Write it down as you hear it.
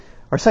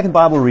Our second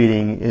Bible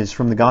reading is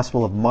from the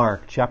Gospel of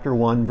Mark, chapter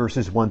 1,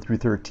 verses 1 through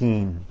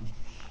 13.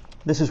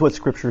 This is what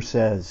Scripture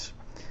says.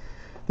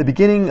 The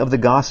beginning of the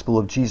gospel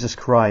of Jesus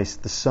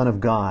Christ, the Son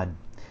of God.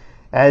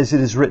 As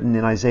it is written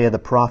in Isaiah the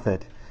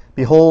prophet,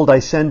 Behold, I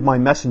send my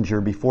messenger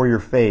before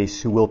your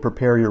face, who will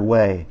prepare your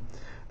way.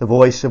 The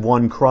voice of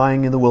one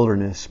crying in the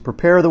wilderness,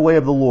 Prepare the way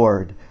of the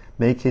Lord,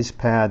 make his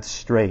paths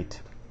straight.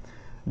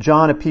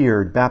 John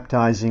appeared,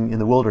 baptizing in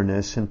the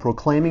wilderness and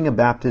proclaiming a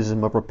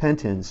baptism of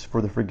repentance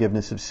for the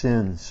forgiveness of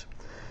sins.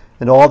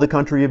 And all the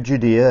country of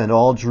Judea and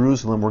all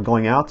Jerusalem were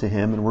going out to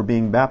him and were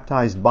being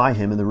baptized by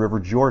him in the river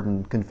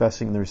Jordan,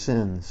 confessing their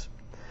sins.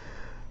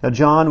 Now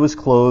John was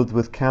clothed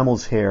with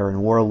camel's hair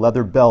and wore a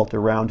leather belt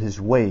around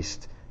his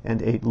waist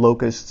and ate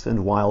locusts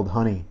and wild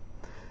honey.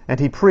 And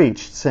he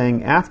preached,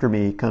 saying, After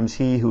me comes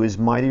he who is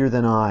mightier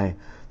than I,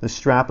 the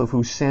strap of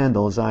whose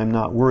sandals I am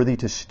not worthy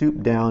to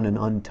stoop down and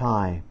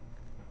untie.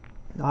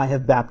 I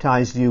have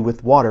baptized you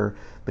with water,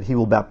 but he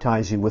will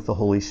baptize you with the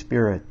Holy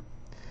Spirit.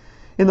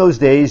 In those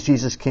days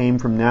Jesus came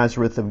from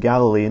Nazareth of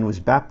Galilee and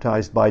was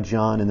baptized by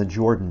John in the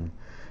Jordan.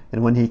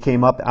 And when he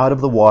came up out of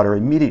the water,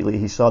 immediately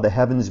he saw the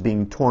heavens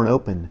being torn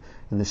open,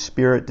 and the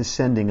Spirit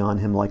descending on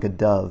him like a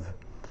dove.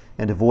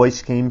 And a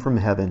voice came from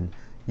heaven,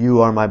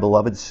 You are my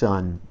beloved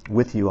Son,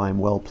 with you I am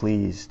well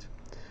pleased.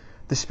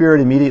 The Spirit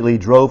immediately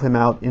drove him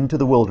out into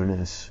the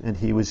wilderness, and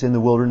he was in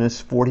the wilderness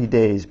 40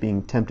 days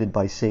being tempted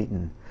by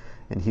Satan.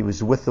 And he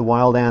was with the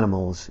wild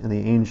animals, and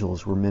the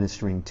angels were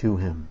ministering to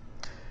him.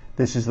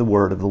 This is the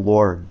word of the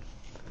Lord.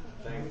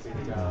 Thanks be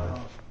to God.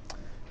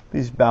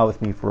 Please bow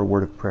with me for a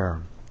word of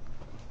prayer.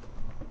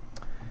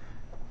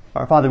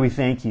 Our Father, we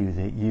thank you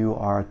that you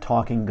are a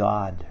talking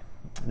God,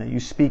 that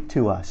you speak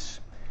to us.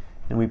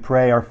 And we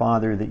pray, our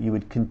Father, that you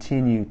would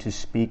continue to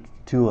speak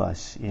to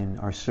us in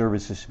our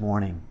service this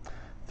morning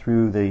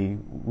through the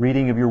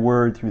reading of your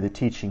word, through the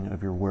teaching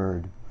of your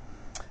word.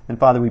 And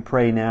Father, we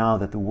pray now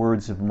that the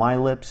words of my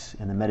lips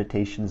and the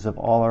meditations of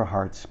all our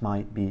hearts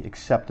might be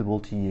acceptable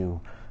to you,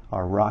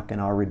 our rock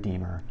and our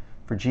Redeemer.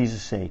 For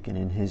Jesus' sake and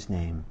in his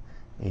name,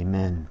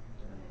 amen.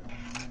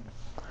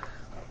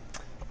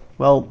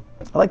 Well,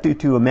 I'd like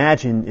to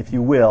imagine, if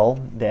you will,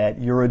 that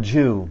you're a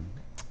Jew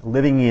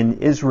living in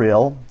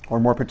Israel, or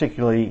more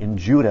particularly in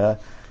Judah,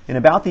 in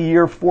about the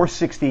year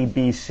 460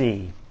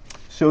 BC.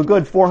 So a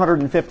good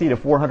 450 to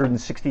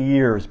 460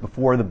 years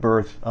before the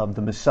birth of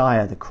the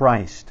Messiah, the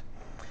Christ.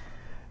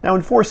 Now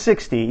in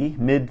 460,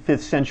 mid-5th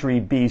century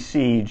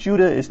BC,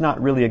 Judah is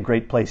not really a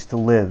great place to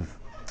live.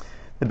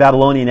 The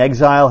Babylonian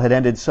exile had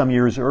ended some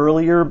years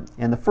earlier,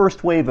 and the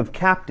first wave of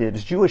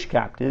captives, Jewish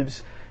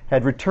captives,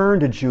 had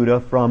returned to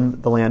Judah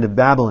from the land of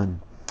Babylon.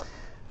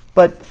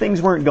 But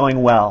things weren't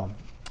going well.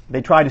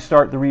 They tried to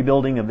start the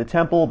rebuilding of the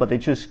temple, but they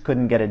just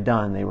couldn't get it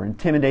done. They were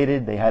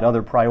intimidated. They had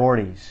other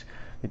priorities.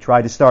 They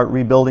tried to start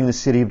rebuilding the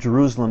city of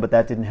Jerusalem, but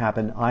that didn't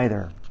happen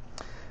either.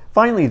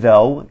 Finally,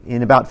 though,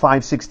 in about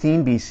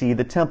 516 BC,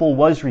 the temple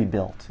was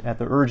rebuilt at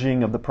the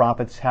urging of the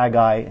prophets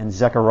Haggai and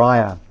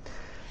Zechariah.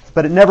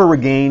 But it never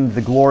regained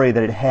the glory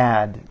that it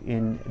had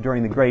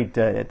during the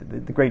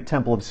great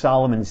temple of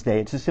Solomon's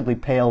day. It just simply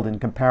paled in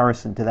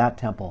comparison to that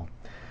temple.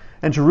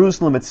 And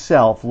Jerusalem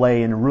itself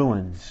lay in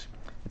ruins,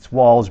 its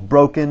walls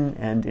broken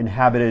and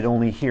inhabited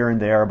only here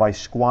and there by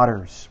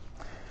squatters.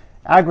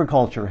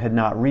 Agriculture had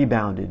not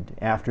rebounded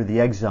after the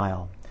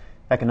exile.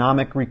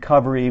 Economic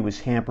recovery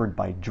was hampered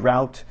by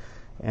drought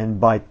and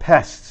by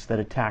pests that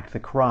attacked the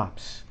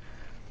crops.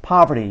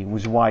 Poverty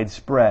was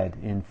widespread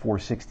in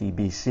 460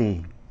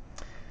 BC.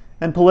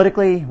 And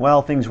politically,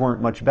 well, things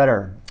weren't much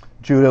better.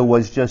 Judah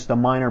was just a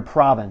minor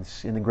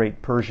province in the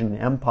great Persian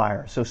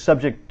Empire, so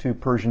subject to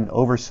Persian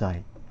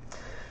oversight.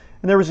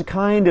 And there was a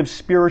kind of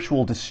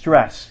spiritual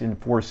distress in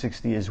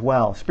 460 as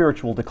well,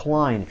 spiritual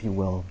decline, if you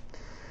will.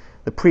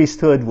 The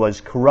priesthood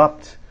was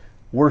corrupt,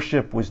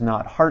 worship was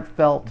not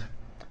heartfelt,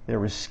 there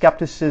was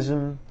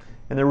skepticism,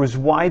 and there was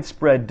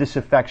widespread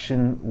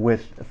disaffection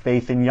with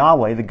faith in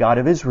Yahweh, the God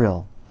of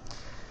Israel.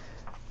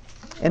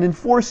 And in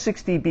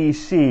 460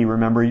 BC,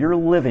 remember, you're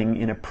living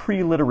in a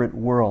pre-literate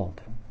world.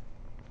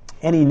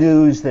 Any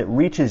news that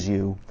reaches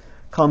you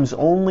comes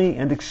only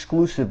and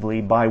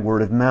exclusively by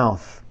word of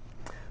mouth.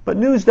 But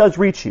news does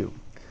reach you.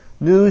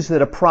 News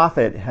that a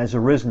prophet has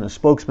arisen, a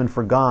spokesman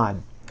for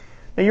God.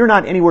 Now, you're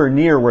not anywhere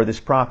near where this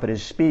prophet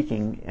is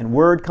speaking, and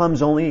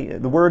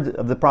the word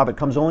of the prophet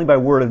comes only by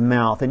word of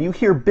mouth, and you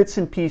hear bits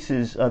and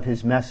pieces of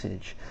his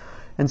message.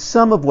 And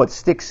some of what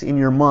sticks in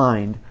your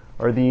mind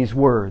are these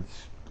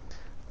words.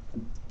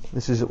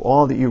 This is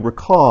all that you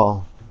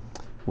recall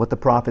what the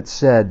prophet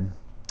said.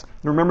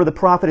 And remember, the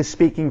prophet is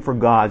speaking for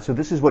God, so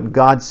this is what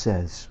God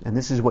says, and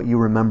this is what you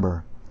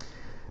remember.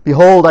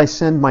 Behold, I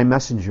send my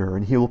messenger,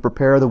 and he will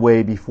prepare the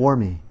way before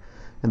me.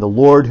 And the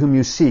Lord whom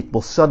you seek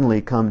will suddenly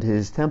come to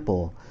his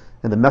temple,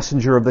 and the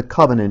messenger of the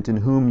covenant in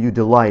whom you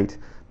delight,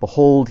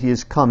 behold, he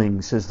is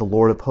coming, says the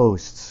Lord of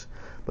hosts.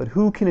 But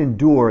who can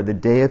endure the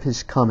day of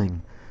his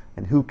coming,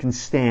 and who can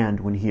stand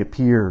when he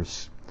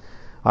appears?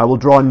 I will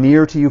draw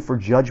near to you for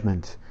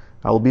judgment.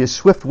 I will be a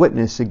swift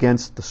witness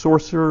against the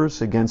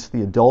sorcerers, against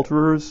the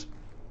adulterers,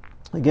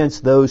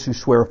 against those who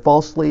swear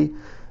falsely,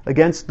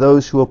 against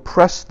those who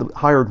oppress the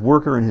hired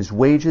worker in his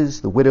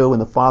wages, the widow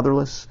and the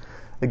fatherless,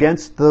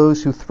 against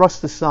those who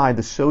thrust aside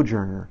the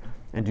sojourner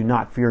and do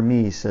not fear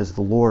me, says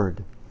the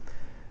Lord.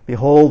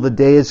 Behold, the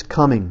day is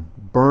coming,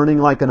 burning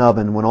like an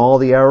oven, when all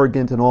the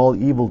arrogant and all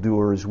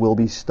evildoers will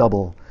be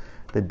stubble.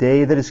 The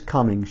day that is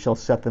coming shall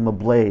set them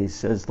ablaze,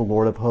 says the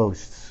Lord of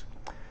hosts.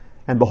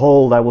 And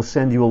behold, I will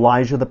send you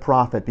Elijah the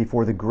prophet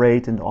before the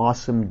great and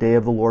awesome day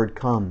of the Lord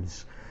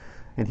comes.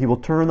 And he will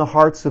turn the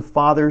hearts of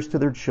fathers to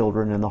their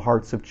children and the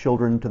hearts of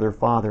children to their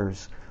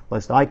fathers,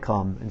 lest I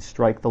come and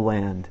strike the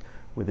land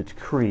with a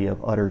decree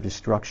of utter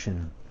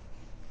destruction.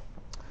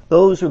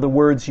 Those are the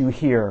words you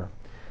hear.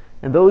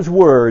 And those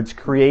words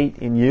create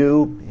in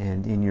you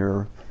and in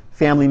your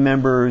family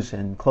members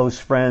and close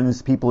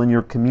friends, people in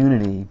your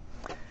community,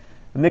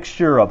 a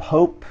mixture of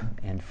hope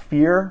and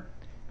fear,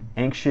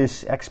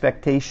 anxious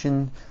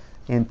expectation,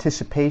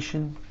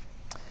 anticipation.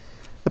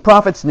 The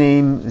prophet's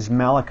name is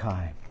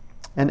Malachi.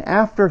 And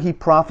after he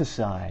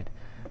prophesied,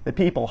 the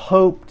people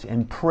hoped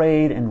and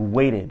prayed and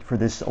waited for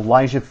this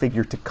Elijah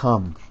figure to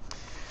come.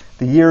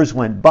 The years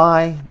went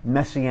by,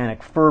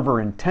 messianic fervor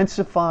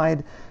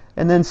intensified,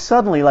 and then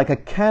suddenly, like a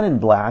cannon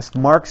blast,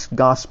 Mark's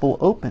gospel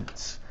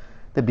opens.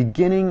 The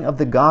beginning of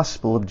the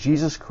gospel of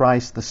Jesus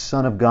Christ, the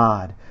Son of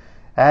God,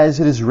 as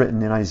it is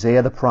written in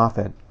Isaiah the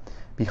prophet,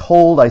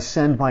 Behold, I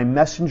send my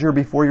messenger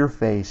before your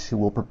face, who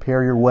will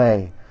prepare your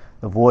way,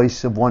 the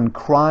voice of one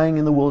crying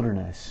in the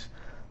wilderness,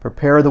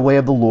 Prepare the way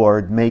of the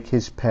Lord, make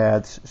his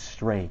paths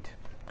straight.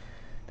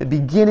 The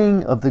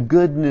beginning of the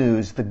good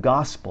news, the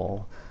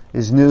gospel,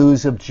 is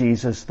news of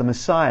Jesus the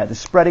Messiah, the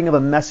spreading of a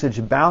message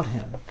about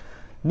him.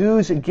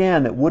 News,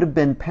 again, that would have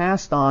been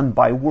passed on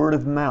by word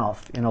of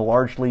mouth in a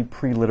largely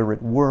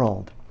pre-literate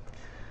world.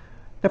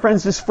 Now,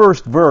 friends, this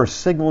first verse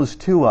signals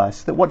to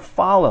us that what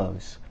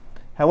follows,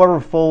 however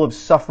full of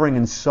suffering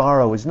and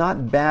sorrow, is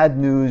not bad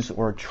news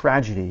or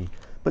tragedy,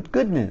 but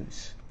good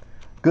news.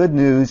 Good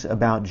news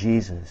about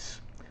Jesus.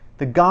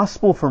 The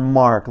gospel for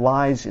Mark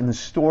lies in the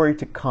story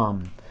to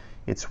come,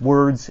 its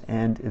words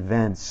and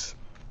events.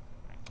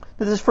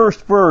 This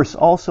first verse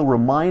also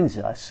reminds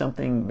us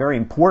something very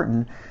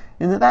important,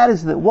 and that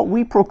is that what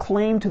we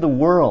proclaim to the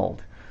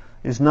world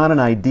is not an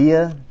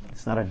idea,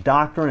 it's not a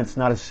doctrine, it's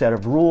not a set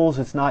of rules,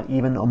 it's not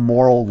even a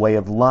moral way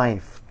of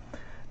life.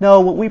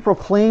 No, what we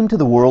proclaim to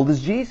the world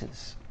is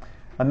Jesus,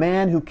 a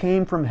man who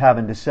came from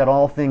heaven to set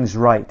all things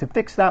right, to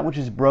fix that which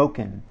is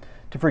broken,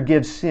 to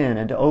forgive sin,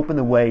 and to open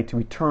the way to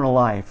eternal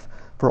life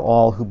for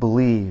all who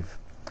believe.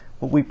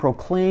 What we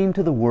proclaim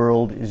to the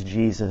world is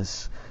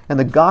Jesus, and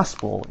the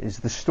gospel is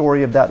the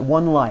story of that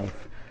one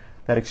life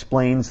that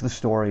explains the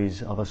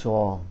stories of us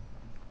all.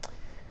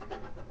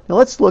 Now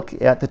let's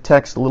look at the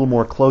text a little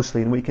more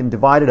closely, and we can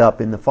divide it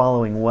up in the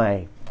following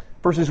way.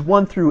 Verses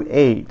 1 through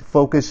 8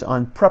 focus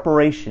on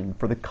preparation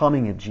for the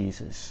coming of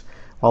Jesus,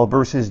 while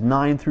verses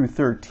 9 through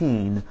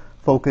 13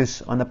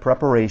 focus on the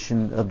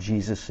preparation of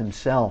Jesus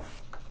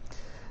himself.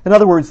 In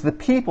other words, the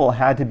people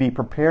had to be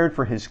prepared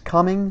for his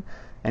coming,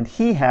 and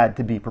he had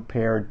to be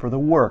prepared for the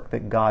work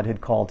that God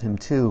had called him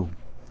to.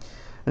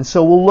 And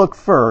so we'll look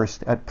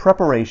first at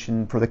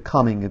preparation for the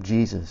coming of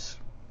Jesus.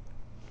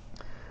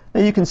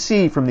 Now you can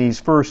see from these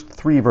first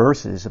 3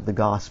 verses of the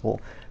gospel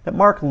that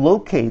Mark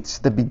locates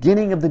the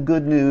beginning of the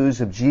good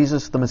news of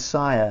Jesus the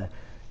Messiah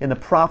in the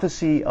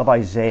prophecy of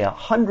Isaiah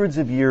hundreds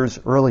of years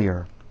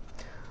earlier.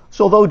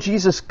 So although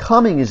Jesus'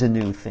 coming is a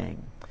new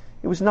thing,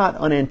 it was not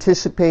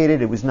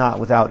unanticipated, it was not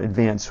without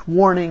advance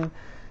warning,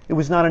 it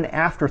was not an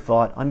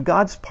afterthought on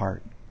God's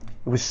part.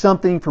 It was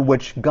something for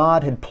which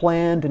God had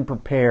planned and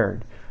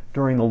prepared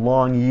during the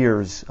long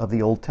years of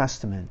the Old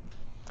Testament.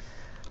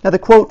 Now the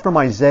quote from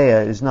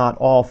Isaiah is not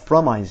all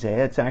from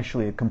Isaiah, it's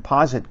actually a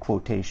composite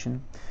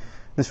quotation.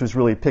 This was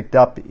really picked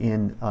up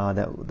in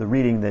the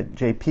reading that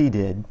JP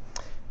did.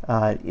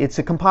 It's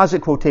a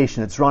composite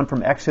quotation. It's drawn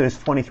from Exodus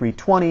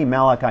 23:20,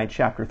 Malachi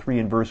chapter 3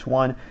 and verse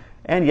 1,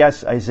 and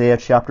yes, Isaiah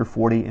chapter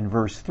 40 and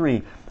verse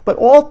 3. But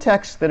all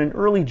texts that in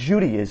early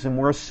Judaism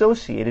were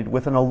associated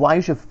with an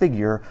Elijah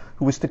figure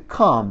who was to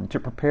come to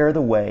prepare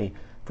the way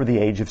for the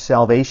age of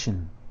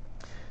salvation.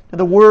 Now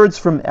the words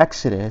from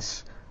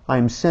Exodus, I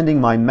am sending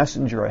my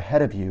messenger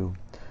ahead of you,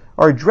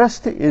 are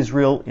addressed to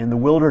Israel in the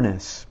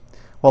wilderness,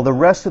 while the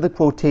rest of the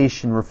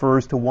quotation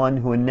refers to one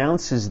who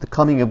announces the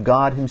coming of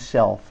God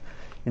himself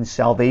in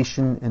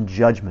salvation and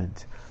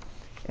judgment.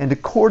 And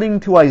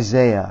according to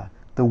Isaiah,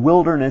 the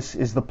wilderness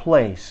is the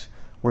place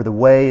where the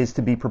way is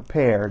to be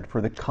prepared for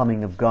the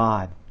coming of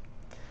God.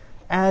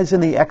 As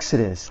in the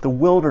Exodus, the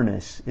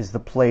wilderness is the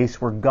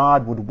place where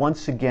God would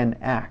once again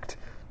act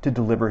to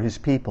deliver his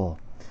people.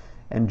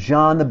 And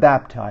John the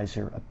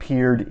Baptizer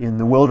appeared in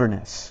the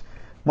wilderness,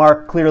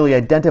 Mark clearly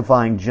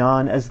identifying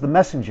John as the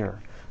messenger,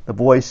 the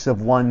voice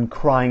of one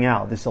crying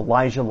out, this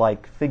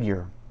Elijah-like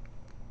figure.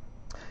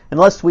 And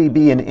lest we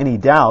be in any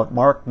doubt,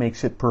 Mark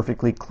makes it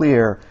perfectly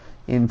clear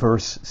in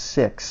verse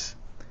 6.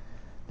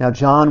 Now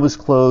John was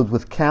clothed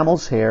with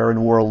camel's hair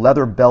and wore a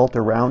leather belt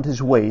around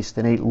his waist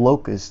and ate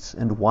locusts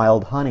and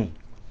wild honey.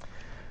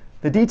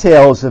 The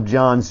details of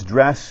John's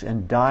dress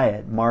and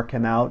diet mark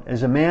him out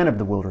as a man of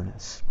the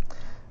wilderness.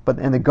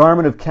 And the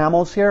garment of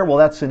camel's hair, well,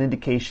 that's an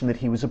indication that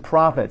he was a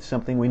prophet,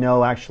 something we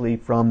know actually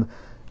from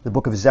the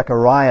book of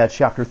Zechariah,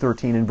 chapter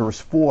 13 and verse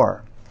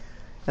 4.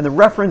 And the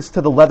reference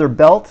to the leather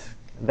belt,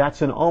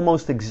 that's an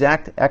almost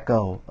exact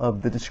echo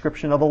of the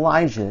description of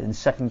Elijah in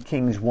 2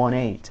 Kings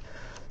 1:8,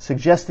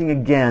 suggesting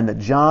again that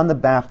John the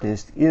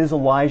Baptist is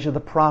Elijah the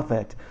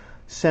prophet,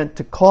 sent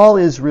to call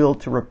Israel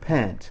to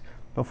repent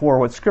before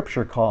what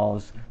Scripture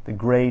calls the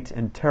great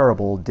and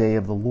terrible day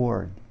of the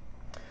Lord.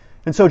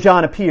 And so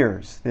John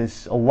appears,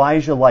 this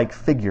Elijah-like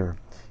figure,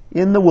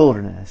 in the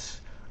wilderness,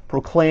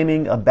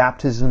 proclaiming a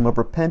baptism of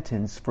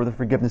repentance for the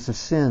forgiveness of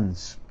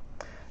sins.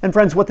 And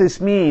friends, what this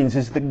means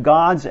is that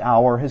God's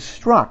hour has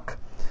struck.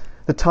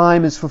 The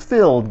time is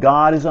fulfilled.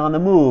 God is on the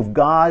move.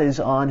 God is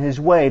on His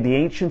way. The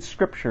ancient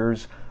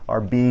Scriptures are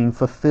being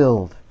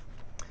fulfilled.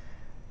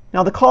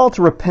 Now, the call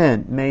to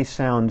repent may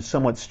sound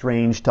somewhat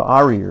strange to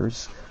our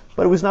ears,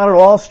 but it was not at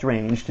all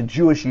strange to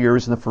Jewish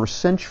ears in the first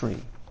century.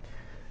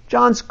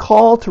 John's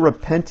call to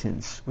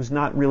repentance was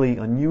not really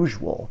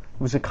unusual.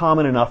 It was a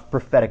common enough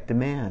prophetic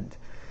demand.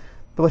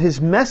 But his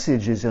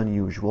message is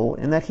unusual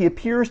in that he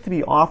appears to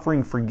be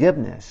offering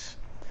forgiveness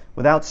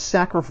without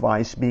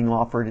sacrifice being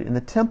offered in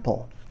the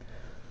temple,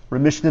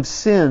 remission of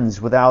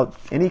sins without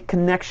any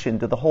connection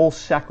to the whole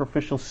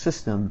sacrificial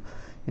system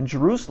in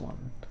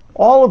Jerusalem,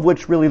 all of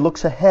which really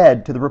looks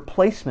ahead to the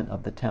replacement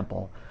of the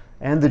temple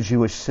and the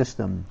Jewish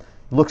system,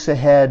 looks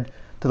ahead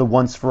to the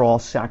once-for-all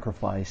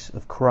sacrifice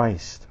of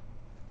Christ.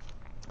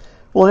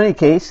 Well, in any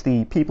case,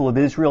 the people of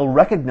Israel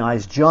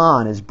recognize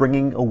John as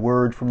bringing a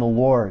word from the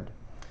Lord.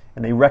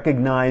 And they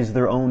recognize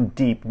their own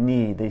deep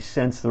need. They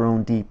sense their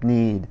own deep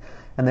need.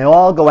 And they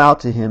all go out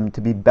to him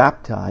to be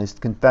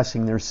baptized,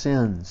 confessing their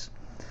sins.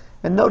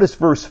 And notice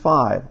verse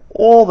 5.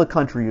 All the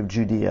country of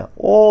Judea,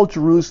 all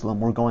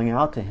Jerusalem were going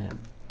out to him.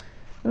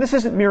 And this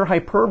isn't mere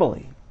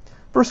hyperbole.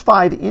 Verse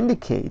 5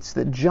 indicates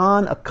that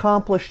John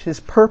accomplished his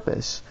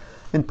purpose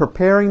in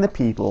preparing the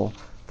people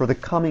for the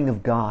coming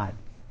of God.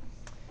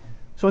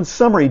 So in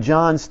summary,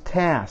 John's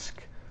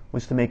task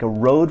was to make a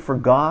road for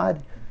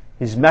God.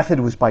 His method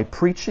was by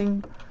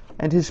preaching,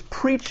 and his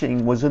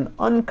preaching was an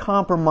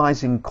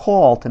uncompromising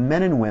call to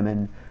men and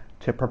women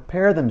to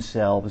prepare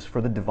themselves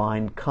for the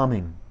divine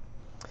coming.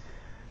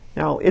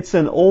 Now, it's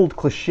an old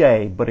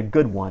cliche, but a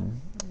good one,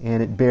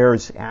 and it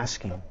bears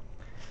asking.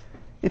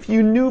 If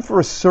you knew for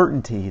a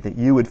certainty that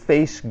you would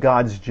face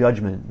God's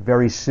judgment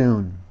very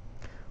soon,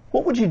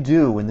 what would you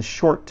do in the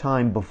short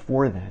time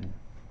before then?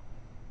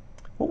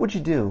 What would you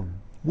do?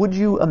 Would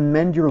you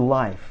amend your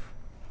life?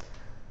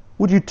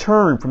 Would you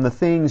turn from the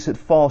things that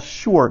fall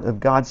short of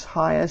God's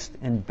highest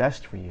and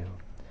best for you?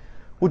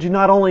 Would you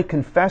not only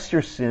confess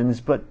your sins,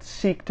 but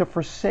seek to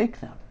forsake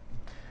them?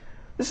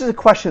 This is a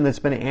question that's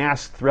been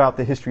asked throughout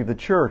the history of the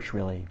church,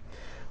 really.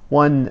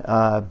 One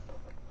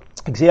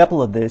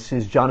example of this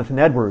is Jonathan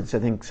Edwards. I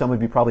think some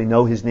of you probably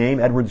know his name.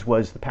 Edwards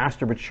was the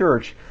pastor of a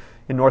church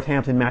in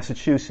Northampton,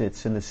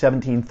 Massachusetts in the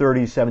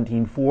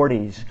 1730s,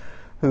 1740s,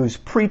 whose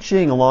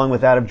preaching, along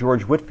with that of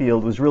George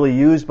Whitefield, was really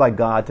used by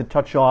God to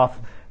touch off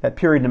that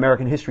period in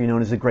American history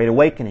known as the Great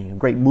Awakening, a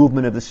great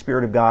movement of the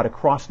Spirit of God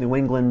across New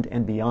England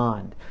and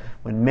beyond,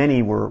 when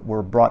many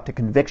were brought to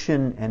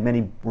conviction and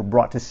many were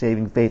brought to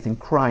saving faith in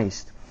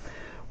Christ.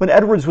 When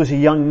Edwards was a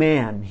young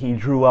man, he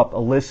drew up a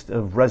list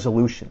of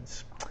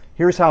resolutions.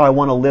 Here's how I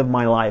want to live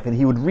my life. And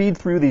he would read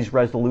through these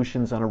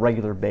resolutions on a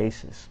regular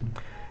basis.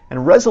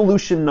 And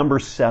resolution number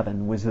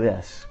 7 was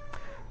this: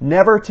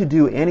 never to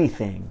do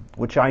anything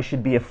which I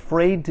should be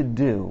afraid to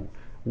do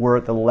were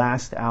it the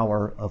last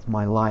hour of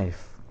my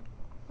life.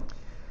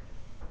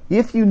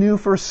 If you knew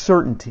for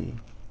certainty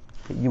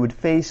that you would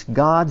face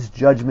God's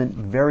judgment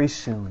very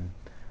soon,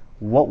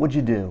 what would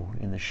you do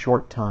in the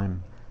short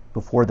time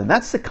before then?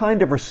 That's the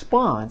kind of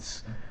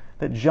response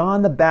that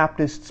John the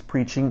Baptist's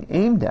preaching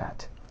aimed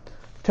at.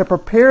 To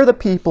prepare the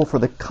people for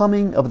the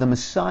coming of the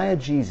Messiah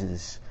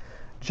Jesus,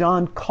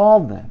 John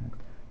called them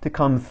to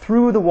come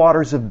through the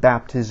waters of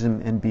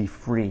baptism and be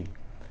free.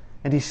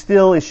 And he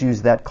still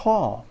issues that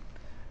call.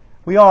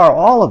 We are,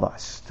 all of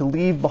us, to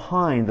leave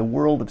behind the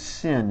world of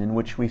sin in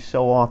which we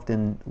so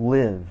often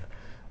live,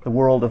 the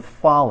world of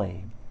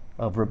folly,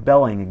 of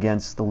rebelling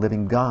against the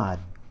living God.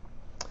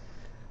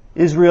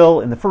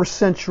 Israel in the first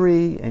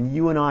century and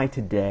you and I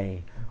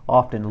today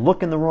often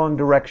look in the wrong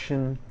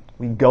direction,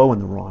 we go in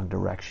the wrong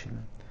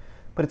direction.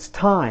 But it's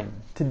time,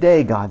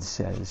 today, God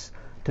says,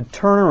 to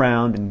turn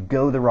around and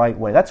go the right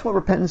way. That's what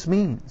repentance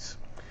means.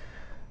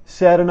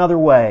 Said another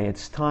way,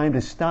 it's time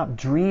to stop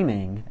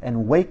dreaming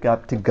and wake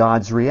up to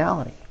God's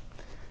reality.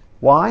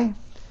 Why?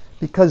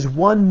 Because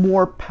one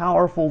more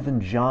powerful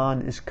than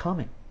John is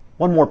coming.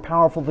 One more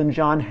powerful than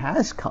John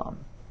has come.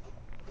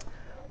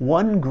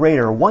 One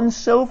greater, one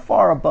so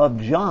far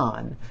above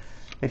John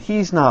that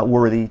he's not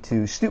worthy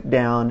to stoop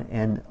down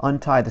and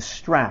untie the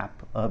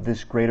strap of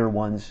this greater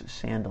one's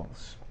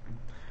sandals.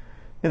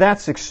 Now,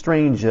 that's a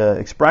strange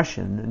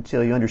expression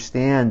until you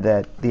understand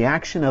that the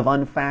action of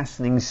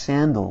unfastening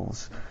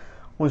sandals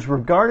was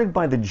regarded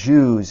by the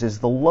Jews as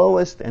the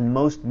lowest and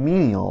most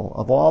menial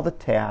of all the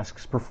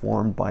tasks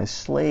performed by a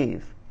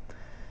slave.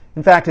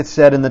 In fact, it's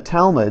said in the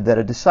Talmud that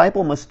a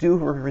disciple must do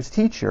for his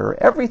teacher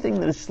everything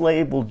that a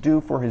slave will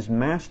do for his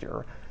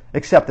master,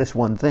 except this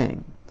one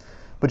thing.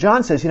 But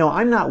John says,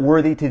 I'm not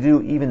worthy to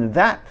do even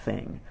that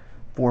thing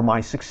for my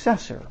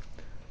successor,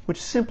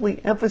 which simply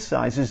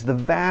emphasizes the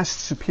vast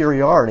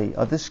superiority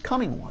of this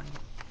coming one.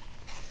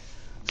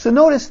 So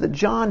notice that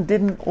John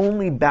didn't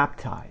only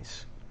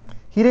baptize.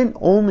 He didn't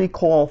only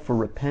call for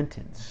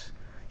repentance.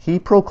 He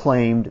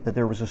proclaimed that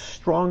there was a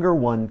stronger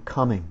one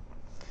coming.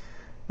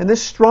 And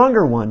this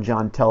stronger one,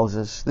 John tells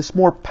us, this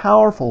more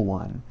powerful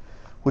one,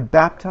 would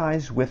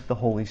baptize with the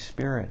Holy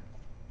Spirit.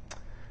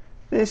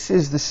 This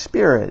is the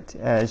Spirit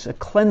as a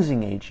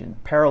cleansing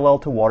agent, parallel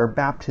to water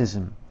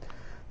baptism.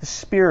 The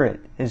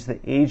Spirit is the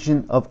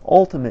agent of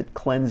ultimate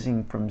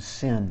cleansing from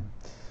sin,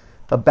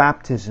 a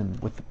baptism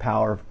with the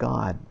power of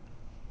God.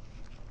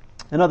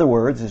 In other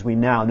words, as we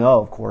now know,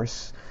 of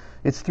course,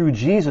 it's through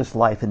Jesus'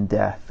 life and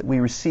death that we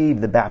receive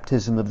the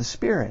baptism of the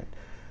Spirit,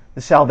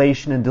 the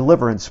salvation and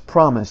deliverance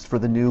promised for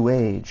the new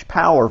age,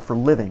 power for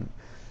living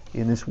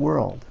in this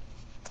world.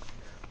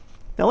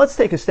 Now let's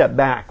take a step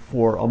back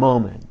for a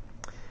moment.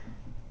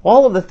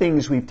 All of the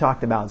things we've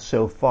talked about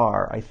so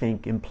far, I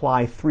think,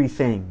 imply three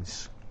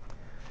things.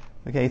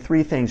 Okay,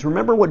 three things.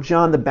 Remember what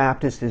John the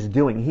Baptist is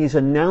doing. He's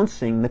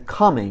announcing the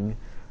coming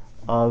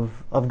of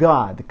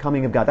God, the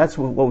coming of God. That's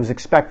what was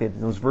expected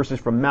in those verses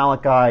from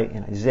Malachi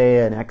and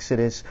Isaiah and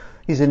Exodus.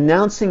 He's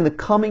announcing the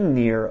coming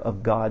near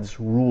of God's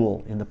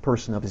rule in the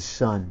person of His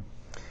Son.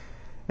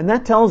 And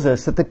that tells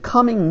us that the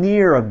coming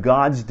near of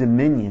God's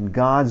dominion,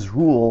 God's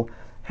rule,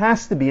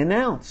 has to be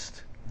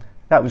announced.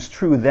 That was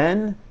true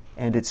then,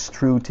 and it's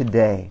true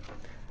today.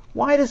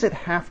 Why does it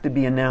have to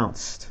be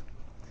announced?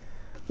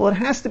 Well, it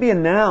has to be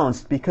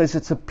announced because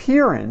its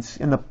appearance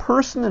in the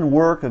person and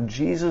work of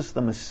Jesus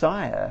the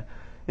Messiah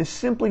is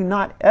simply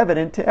not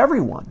evident to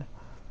everyone.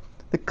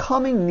 The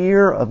coming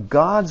near of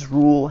God's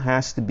rule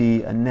has to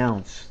be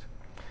announced.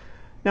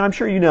 Now, I'm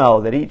sure you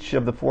know that each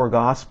of the four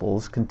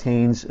Gospels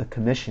contains a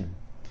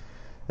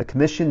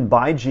commission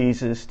by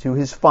Jesus to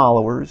His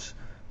followers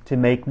to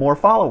make more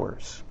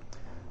followers,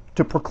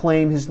 to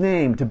proclaim His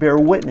name, to bear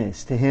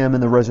witness to Him in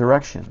the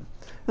resurrection.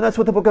 And that's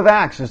what the book of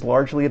Acts is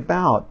largely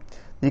about,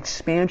 the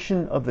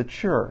expansion of the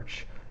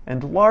church,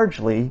 and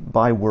largely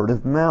by word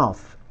of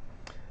mouth.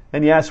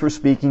 And yes, we're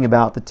speaking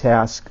about the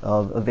task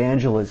of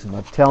evangelism,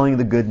 of telling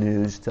the good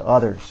news to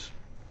others.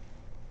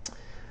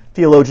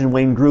 Theologian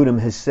Wayne Grudem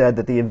has said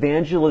that the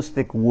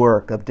evangelistic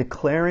work of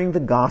declaring the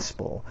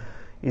gospel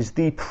is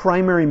the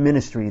primary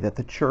ministry that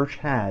the church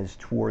has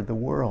toward the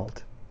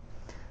world.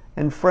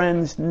 And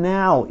friends,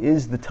 now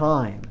is the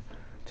time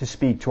to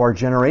speak to our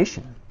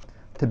generation,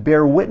 to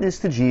bear witness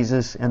to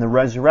Jesus and the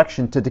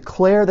resurrection, to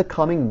declare the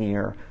coming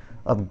near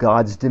of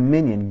God's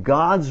dominion.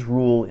 God's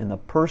rule in the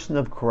person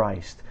of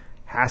Christ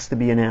has to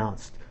be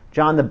announced.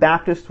 John the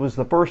Baptist was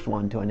the first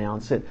one to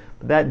announce it,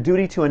 but that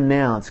duty to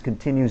announce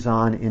continues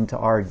on into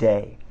our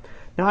day.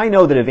 Now, I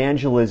know that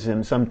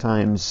evangelism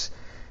sometimes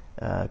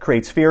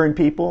creates fear in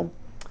people.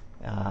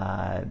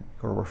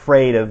 We're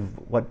afraid of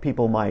how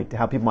people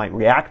might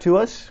react to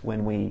us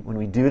when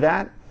we do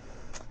that.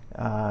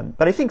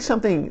 But I think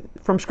something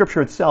from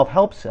Scripture itself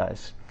helps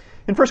us.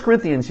 In 1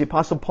 Corinthians, the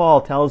Apostle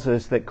Paul tells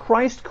us that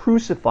Christ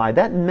crucified,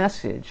 that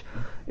message,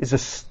 is a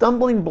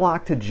stumbling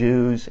block to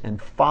Jews and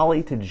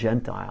folly to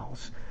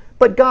Gentiles.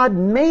 But God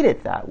made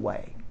it that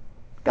way.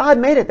 God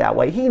made it that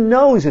way. He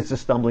knows it's a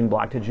stumbling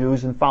block to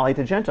Jews and folly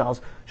to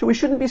Gentiles, so we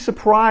shouldn't be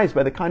surprised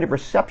by the kind of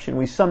reception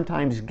we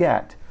sometimes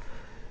get.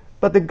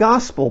 But the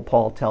gospel,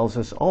 Paul tells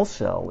us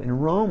also in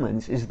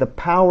Romans, is the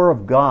power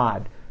of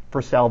God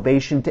for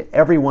salvation to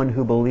everyone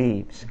who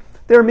believes.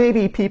 There may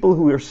be people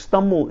who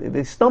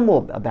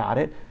stumble about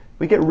it,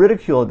 we get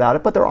ridiculed about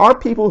it, but there are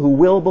people who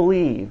will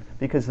believe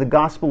because the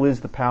gospel is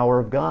the power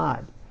of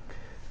God.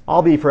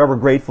 I'll be forever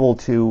grateful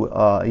to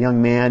a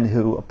young man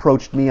who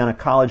approached me on a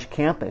college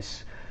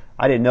campus.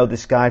 I didn't know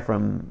this guy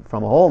from a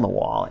hole in the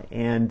wall,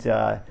 and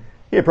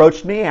he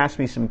approached me, asked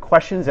me some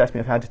questions, asked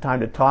me if I had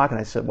time to talk, and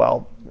I said,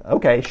 well,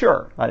 okay,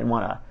 sure. I didn't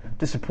want to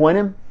disappoint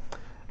him.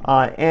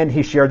 And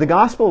he shared the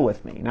gospel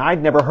with me. Now,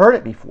 I'd never heard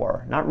it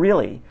before, not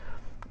really,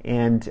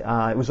 and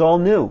it was all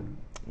new.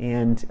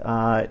 And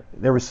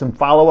there was some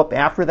follow-up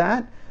after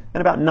that,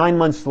 and about 9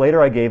 months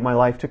later, I gave my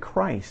life to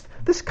Christ.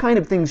 This kind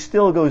of thing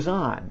still goes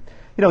on.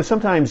 You know,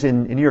 sometimes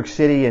in New York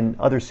City and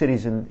other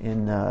cities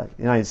in the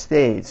United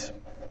States,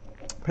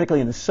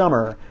 particularly in the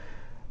summer,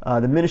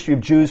 the Ministry of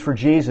Jews for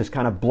Jesus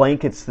kind of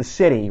blankets the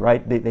city,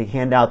 right? They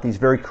hand out these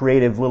very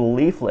creative little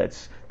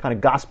leaflets, kind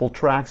of gospel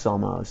tracts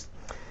almost.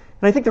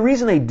 And I think the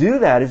reason they do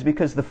that is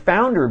because the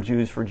founder of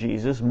Jews for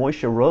Jesus,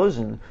 Moshe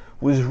Rosen,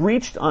 was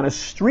reached on a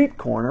street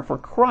corner for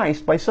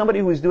Christ by somebody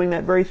who was doing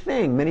that very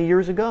thing many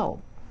years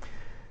ago.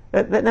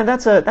 Now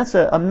that's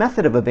a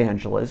method of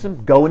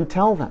evangelism. Go and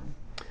tell them.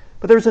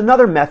 But there's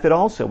another method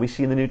also we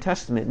see in the New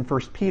Testament in 1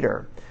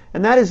 Peter.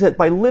 And that is that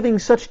by living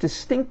such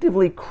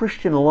distinctively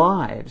Christian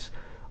lives,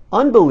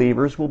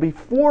 unbelievers will be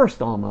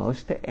forced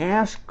almost to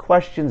ask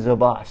questions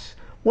of us.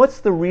 What's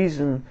the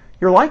reason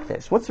you're like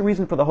this? What's the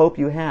reason for the hope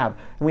you have?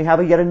 And we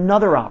have yet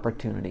another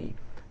opportunity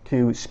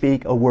to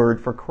speak a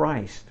word for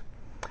Christ.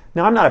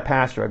 Now, I'm not a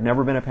pastor. I've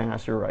never been a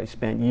pastor. I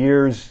spent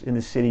years in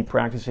the city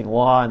practicing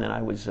law, and then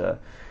I was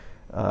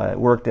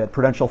worked at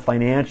Prudential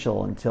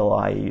Financial until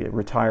I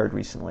retired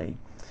recently.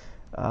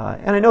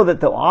 And I know that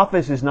the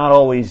office is not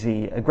always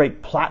a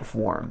great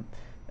platform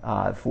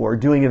for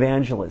doing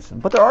evangelism,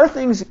 but there are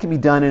things that can be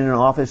done in an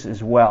office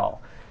as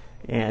well.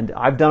 And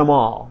I've done them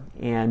all.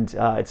 And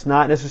it's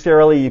not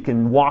necessarily you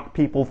can walk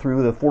people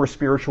through the 4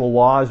 spiritual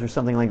laws or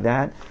something like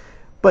that,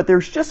 but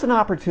there's just an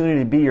opportunity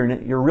to be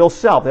your real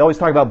self. They always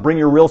talk about bring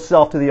your real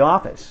self to the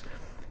office.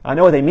 I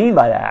know what they mean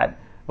by that,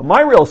 but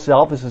my real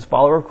self is as a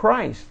follower of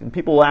Christ. And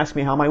people will ask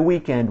me how my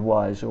weekend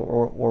was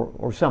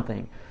or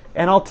something.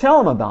 And I'll tell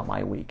them about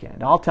my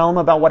weekend. I'll tell them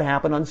about what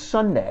happened on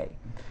Sunday.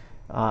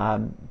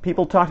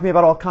 People talk to me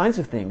about all kinds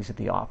of things at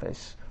the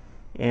office.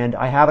 And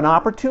I have an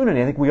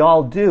opportunity, I think we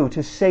all do,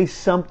 to say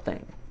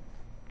something.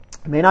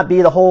 It may not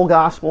be the whole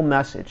gospel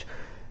message,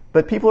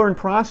 but people are in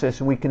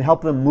process and we can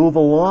help them move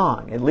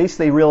along. At least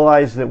they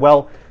realize that,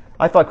 well,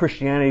 I thought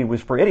Christianity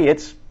was for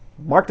idiots.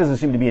 Mark doesn't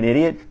seem to be an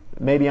idiot.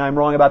 Maybe I'm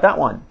wrong about that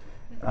one.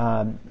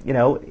 And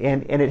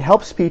it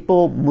helps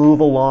people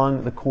move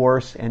along the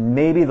course, and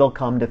maybe they'll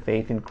come to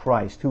faith in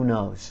Christ. Who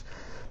knows?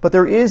 But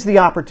there is the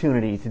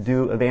opportunity to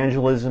do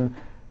evangelism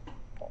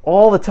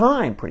all the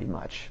time, pretty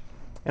much.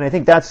 And I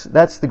think that's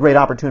the great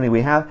opportunity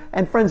we have.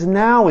 And friends,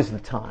 now is the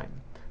time.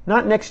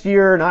 Not next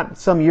year, not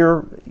some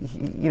year,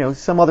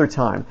 some other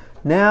time.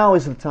 Now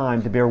is the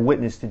time to bear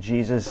witness to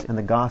Jesus and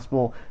the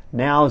gospel.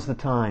 Now is the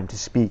time to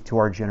speak to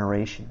our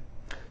generation.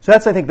 So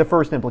that's, I think, the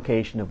first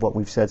implication of what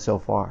we've said so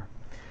far.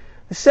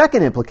 The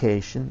second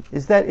implication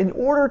is that in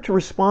order to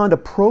respond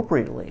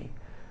appropriately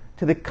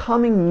to the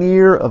coming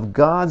near of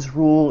God's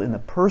rule in the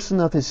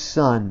person of His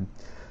Son,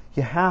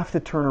 you have to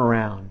turn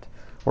around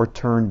or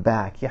turn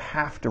back. You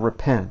have to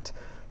repent.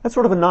 That's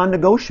sort of a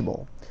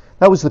non-negotiable.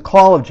 That was the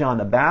call of John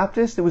the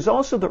Baptist. It was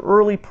also the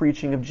early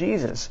preaching of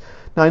Jesus.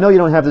 Now, I know you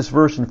don't have this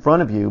verse in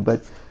front of you,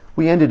 but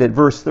we ended at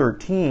verse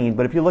 13.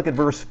 But if you look at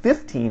verse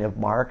 15 of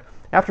Mark,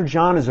 after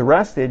John is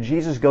arrested,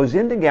 Jesus goes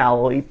into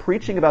Galilee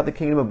preaching about the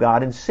kingdom of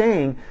God and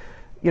saying,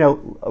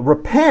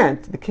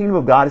 repent, the kingdom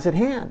of God is at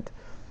hand.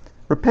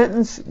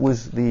 Repentance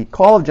was the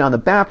call of John the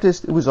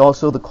Baptist. It was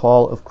also the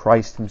call of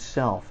Christ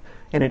Himself.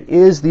 And it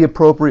is the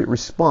appropriate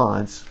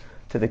response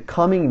to the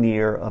coming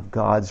near of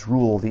God's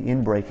rule, the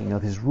inbreaking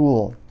of His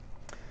rule.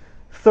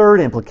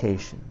 Third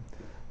implication,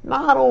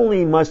 not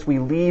only must we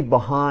leave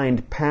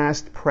behind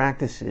past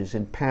practices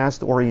and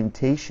past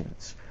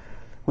orientations,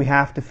 we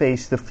have to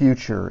face the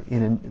future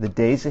in the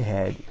days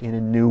ahead in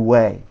a new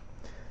way.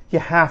 You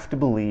have to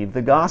believe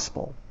the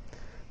gospel,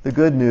 the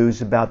good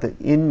news about the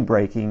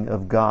inbreaking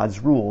of God's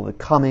rule, the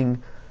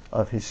coming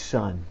of His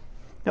Son.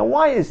 Now,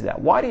 why is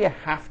that? Why do you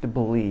have to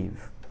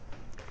believe?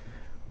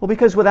 Well,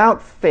 because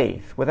without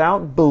faith,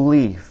 without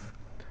belief,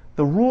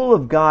 the rule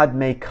of God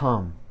may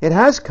come. It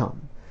has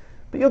come.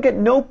 But you'll get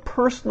no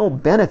personal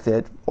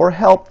benefit or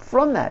help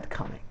from that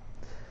coming.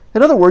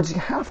 In other words, you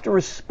have to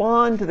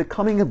respond to the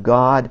coming of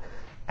God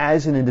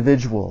as an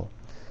individual.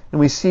 And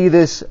we see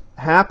this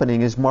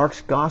happening as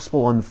Mark's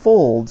gospel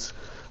unfolds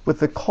with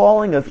the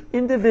calling of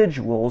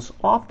individuals,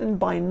 often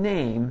by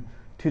name,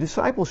 to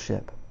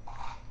discipleship.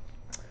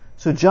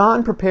 So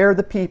John prepared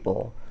the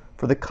people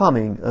for the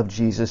coming of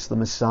Jesus the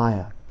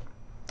Messiah.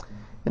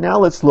 And now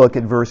let's look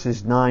at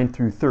verses 9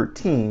 through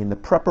 13, the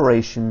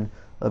preparation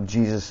of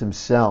Jesus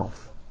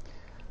Himself.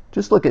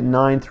 Just look at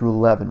 9 through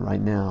 11 right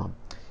now.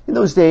 In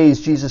those days,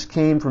 Jesus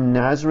came from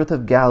Nazareth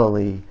of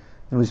Galilee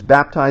and was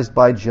baptized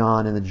by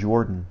John in the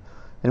Jordan.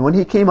 And when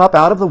He came up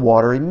out of the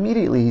water,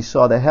 immediately He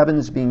saw the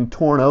heavens being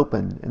torn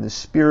open and the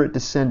Spirit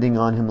descending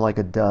on Him like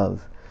a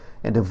dove.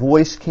 And a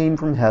voice came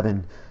from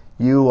heaven,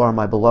 "You are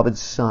my beloved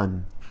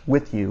Son.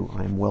 With you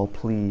I am well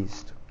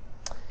pleased."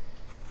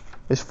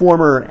 As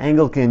former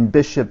Anglican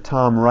Bishop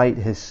Tom Wright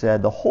has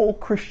said, the whole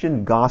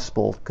Christian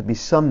gospel could be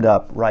summed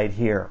up right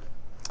here.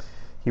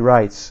 He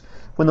writes,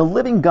 "When the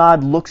living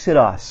God looks at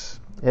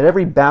us, at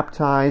every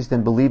baptized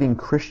and believing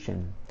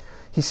Christian,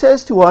 He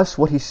says to us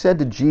what He said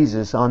to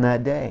Jesus on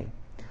that day.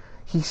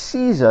 He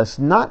sees us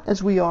not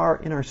as we are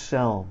in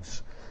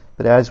ourselves,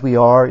 but as we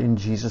are in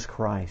Jesus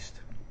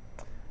Christ.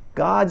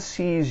 God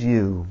sees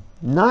you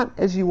not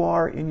as you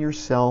are in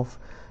yourself,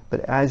 but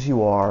as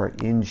you are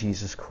in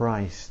Jesus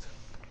Christ."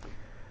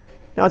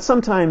 Now, it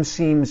sometimes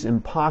seems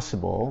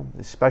impossible,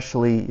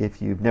 especially if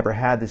you've never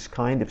had this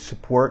kind of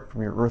support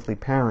from your earthly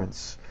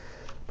parents.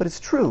 But it's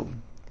true.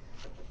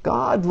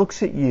 God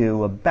looks at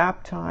you, a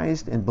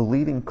baptized and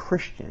believing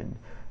Christian,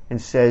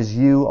 and says,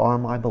 "You are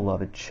my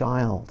beloved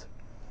child."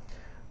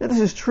 Now, this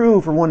is true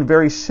for one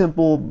very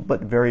simple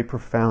but very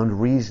profound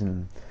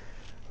reason.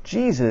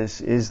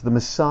 Jesus is the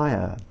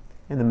Messiah,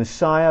 and the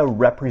Messiah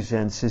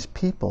represents His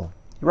people.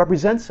 He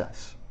represents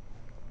us.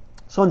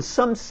 So in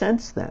some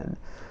sense, then,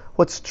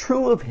 what's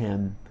true of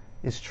Him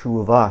is true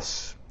of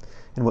us.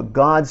 And what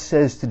God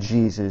says to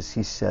Jesus,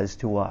 He says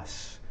to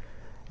us.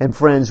 And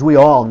friends, we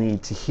all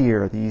need to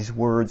hear these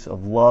words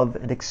of love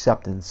and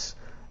acceptance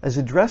as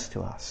addressed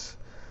to us.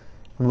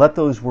 And let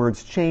those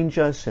words change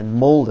us and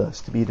mold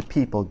us to be the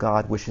people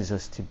God wishes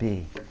us to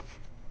be.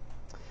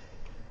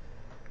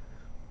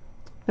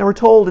 Now we're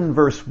told in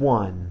verse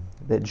 1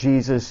 that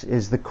Jesus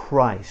is the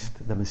Christ,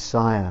 the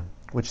Messiah,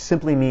 which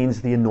simply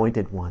means the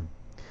anointed one.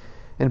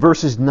 And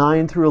verses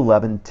 9 through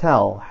 11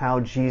 tell how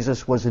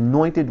Jesus was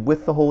anointed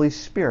with the Holy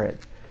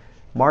Spirit,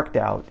 marked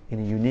out in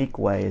a unique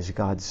way as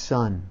God's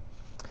Son.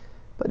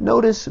 But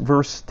notice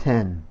verse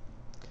 10.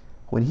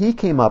 When he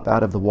came up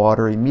out of the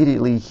water,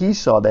 immediately he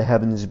saw the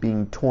heavens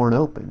being torn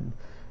open,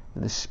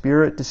 and the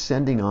Spirit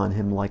descending on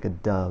him like a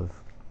dove.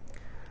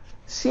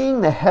 Seeing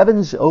the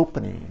heavens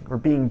opening, or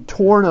being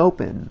torn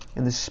open,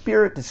 and the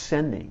Spirit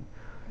descending,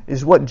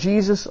 is what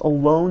Jesus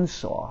alone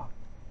saw.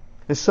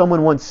 As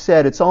someone once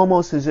said, it's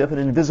almost as if an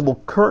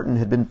invisible curtain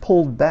had been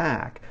pulled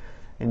back,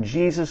 and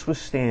Jesus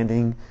was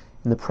standing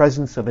in the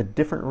presence of a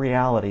different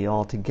reality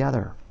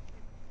altogether.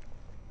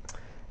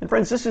 And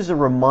friends, this is a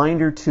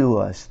reminder to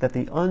us that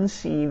the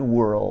unseen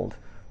world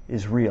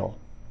is real.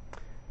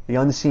 The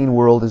unseen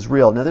world is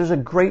real. Now there's a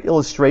great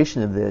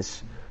illustration of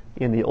this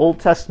in the Old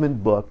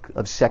Testament book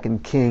of 2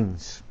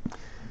 Kings.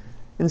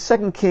 In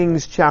 2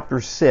 Kings chapter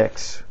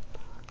 6,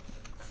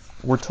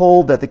 we're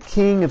told that the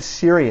king of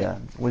Syria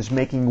was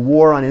making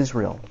war on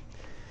Israel.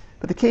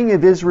 But the king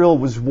of Israel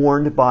was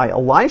warned by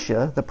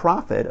Elisha, the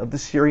prophet, of the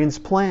Syrians'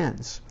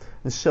 plans,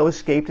 and so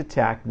escaped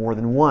attack more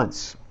than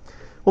once.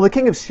 Well, the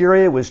king of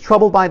Syria was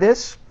troubled by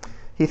this.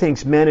 He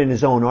thinks men in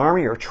his own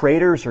army are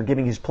traitors or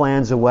giving his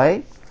plans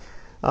away.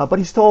 But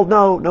he's told,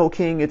 no,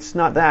 king, it's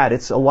not that.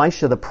 It's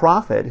Elisha the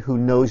prophet who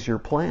knows your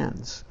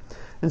plans.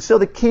 And so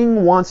the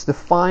king wants to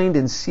find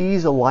and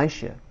seize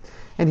Elisha,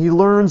 and he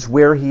learns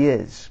where he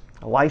is.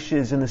 Elisha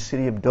is in the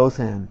city of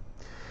Dothan.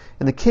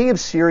 And the king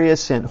of Syria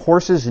sent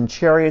horses and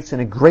chariots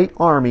and a great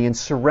army and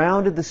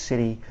surrounded the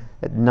city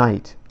at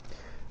night.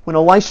 When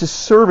Elisha's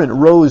servant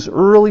rose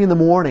early in the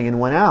morning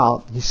and went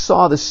out, he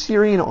saw the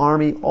Syrian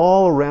army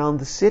all around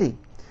the city.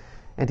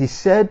 And he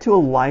said to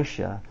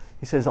Elisha,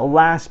 he says,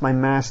 "Alas, my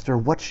master,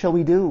 what shall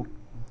we do?"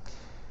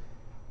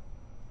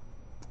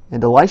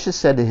 And Elisha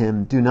said to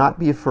him, "Do not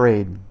be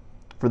afraid,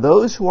 for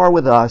those who are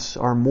with us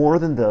are more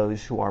than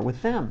those who are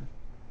with them."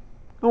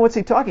 Well, what's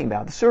he talking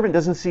about? The servant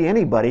doesn't see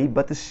anybody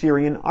but the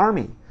Syrian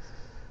army.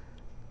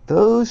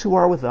 Those who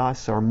are with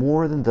us are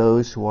more than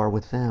those who are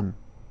with them.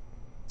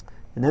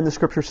 And then the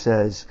scripture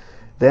says,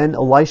 Then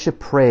Elisha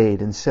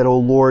prayed and said, "O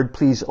Lord,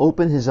 please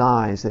open his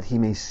eyes that he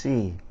may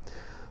see."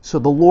 So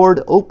the Lord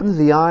opened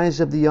the eyes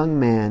of the young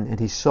man, and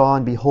he saw,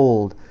 and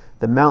behold,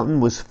 the mountain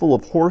was full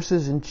of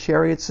horses and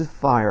chariots of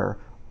fire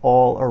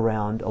all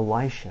around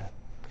Elisha.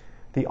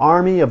 The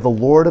army of the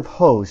Lord of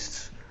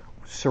hosts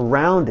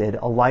surrounded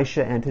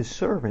Elisha and his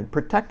servant,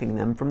 protecting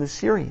them from the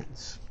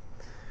Syrians.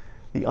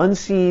 The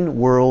unseen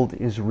world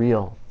is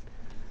real.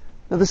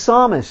 Now the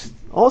psalmist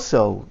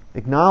also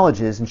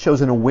acknowledges and shows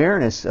an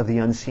awareness of the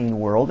unseen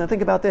world. Now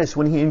think about this,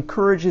 when he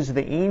encourages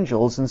the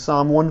angels in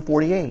Psalm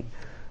 148,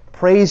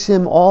 praise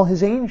him all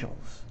his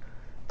angels,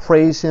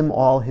 praise him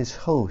all his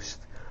host.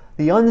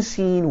 The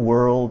unseen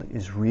world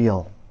is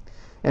real.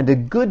 And a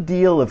good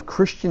deal of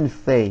Christian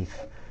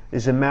faith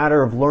is a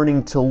matter of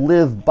learning to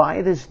live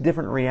by this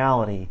different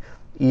reality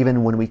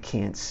even when we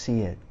can't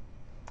see it.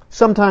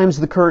 Sometimes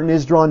the curtain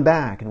is drawn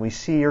back and we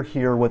see or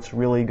hear what's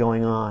really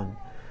going on.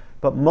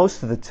 But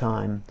most of the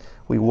time,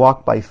 we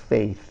walk by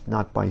faith,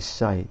 not by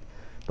sight.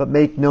 But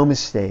make no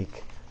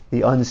mistake,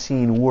 the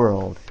unseen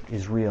world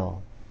is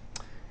real.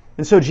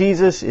 And so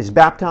Jesus is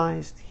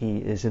baptized, he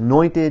is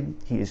anointed,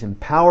 he is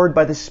empowered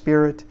by the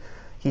Spirit,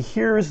 he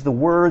hears the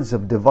words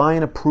of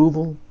divine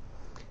approval,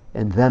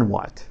 and then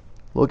what?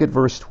 Look at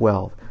verse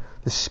 12.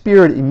 The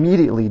Spirit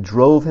immediately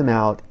drove him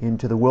out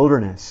into the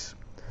wilderness.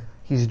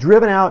 He's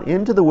driven out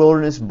into the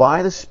wilderness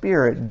by the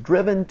Spirit,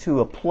 driven to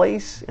a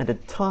place and a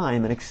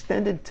time, an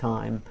extended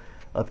time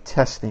of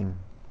testing.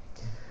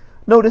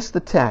 Notice the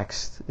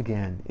text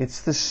again.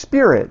 It's the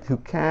Spirit who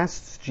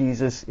casts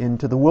Jesus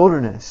into the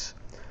wilderness,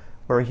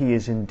 where he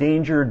is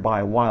endangered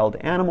by wild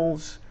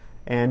animals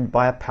and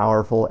by a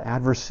powerful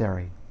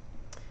adversary.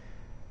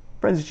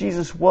 Friends,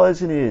 Jesus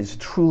was and is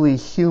truly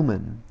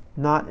human,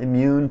 not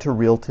immune to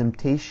real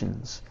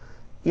temptations.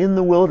 In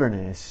the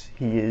wilderness,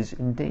 he is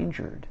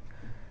endangered.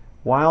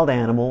 Wild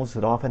animals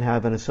that often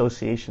have an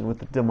association with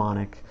the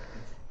demonic,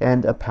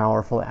 and a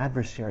powerful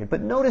adversary.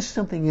 But notice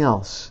something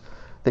else.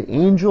 The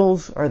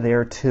angels are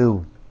there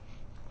too.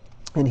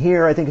 And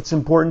here I think it's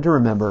important to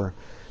remember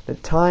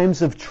that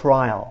times of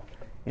trial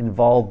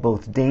involve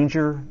both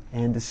danger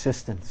and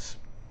assistance.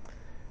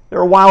 There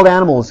are wild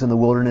animals in the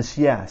wilderness,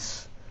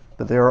 yes,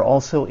 but there are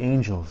also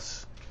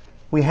angels.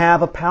 We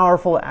have a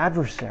powerful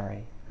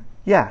adversary,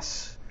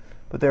 yes,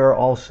 but there are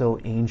also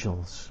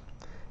angels.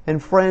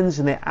 And friends,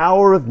 in the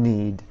hour of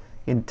need,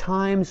 in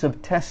times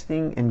of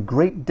testing and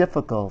great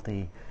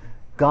difficulty,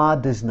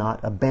 God does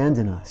not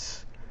abandon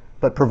us,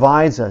 but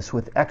provides us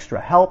with extra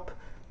help,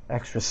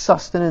 extra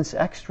sustenance,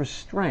 extra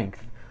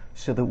strength,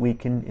 so that we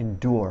can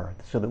endure,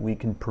 so that we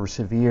can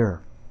persevere.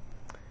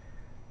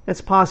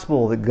 It's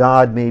possible that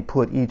God may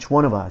put each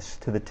one of us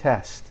to the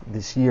test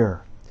this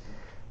year,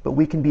 but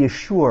we can be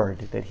assured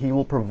that He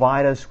will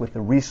provide us with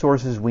the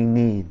resources we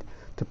need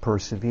to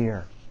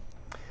persevere.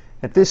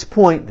 At this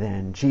point,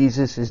 then,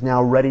 Jesus is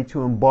now ready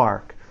to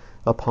embark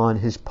upon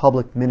His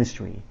public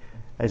ministry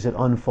as it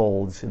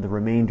unfolds in the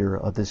remainder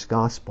of this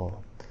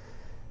gospel.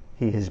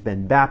 He has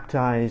been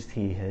baptized.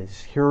 He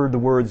has heard the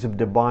words of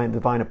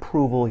divine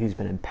approval. He's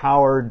been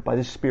empowered by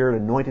the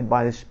Spirit, anointed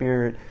by the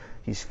Spirit.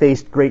 He's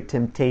faced great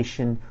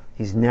temptation.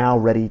 He's now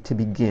ready to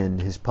begin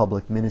His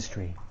public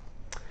ministry.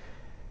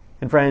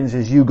 And friends,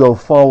 as you go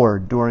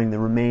forward during the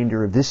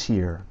remainder of this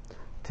year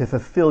to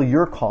fulfill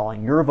your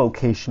calling, your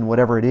vocation,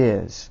 whatever it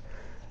is,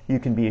 you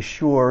can be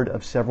assured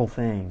of several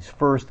things.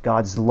 First,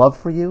 God's love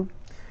for you.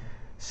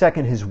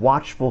 Second, His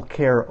watchful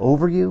care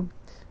over you.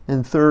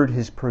 And third,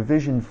 His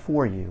provision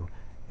for you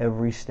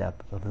every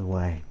step of the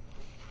way.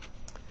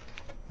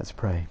 Let's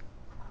pray.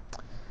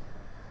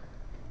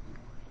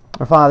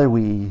 Our Father,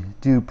 we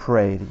do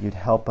pray that You'd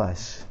help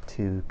us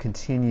to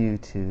continue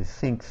to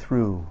think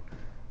through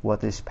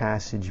what this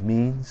passage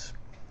means.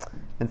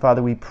 And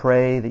Father, we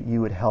pray that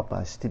You would help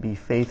us to be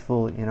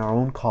faithful in our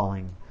own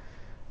calling,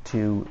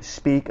 to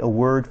speak a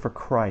word for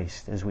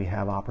Christ as we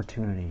have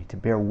opportunity, to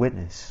bear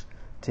witness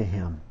to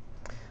Him.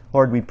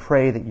 Lord, we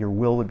pray that Your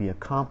will would be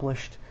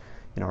accomplished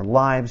in our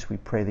lives. We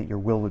pray that Your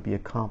will would be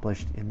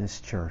accomplished in this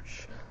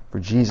church. For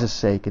Jesus'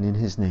 sake and in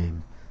His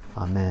name,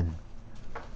 amen.